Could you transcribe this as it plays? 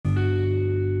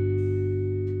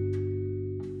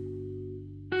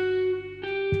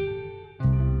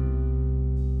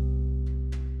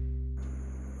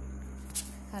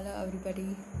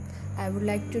everybody. I would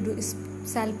like to do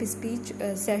self-speech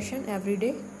session every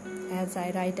day, as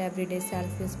I write everyday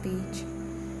self-speech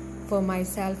for my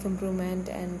self-improvement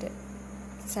and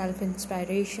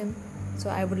self-inspiration. So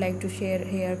I would like to share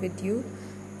here with you.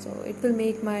 So it will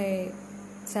make my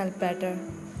self better,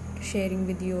 sharing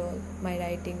with you all my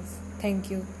writings.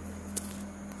 Thank you.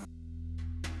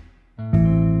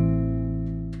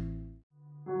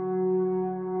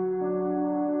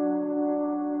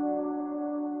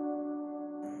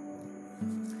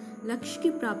 लक्ष्य की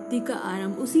प्राप्ति का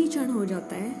आरंभ उसी क्षण हो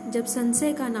जाता है जब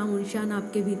संशय का नामो निशान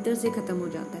आपके भीतर से खत्म हो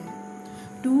जाता है।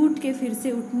 टूट के फिर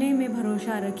से उठने में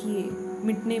भरोसा रखिए,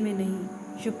 मिटने में नहीं।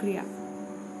 शुक्रिया।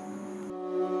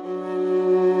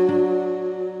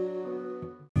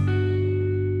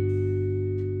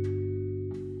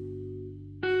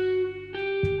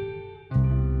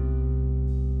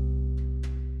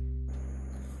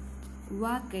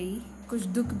 वाकई कुछ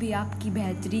दुख भी आपकी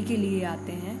बेहतरी के लिए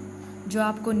आते हैं, जो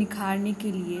आपको निखारने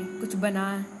के लिए, कुछ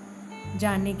बना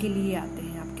जाने के लिए आते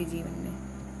हैं आपके जीवन में।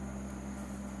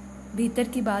 भीतर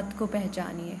की बात को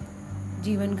पहचानिए,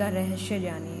 जीवन का रहस्य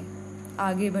जानिए,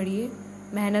 आगे बढ़िए,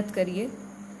 मेहनत करिए,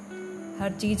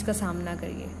 हर चीज़ का सामना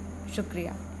करिए।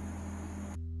 शुक्रिया।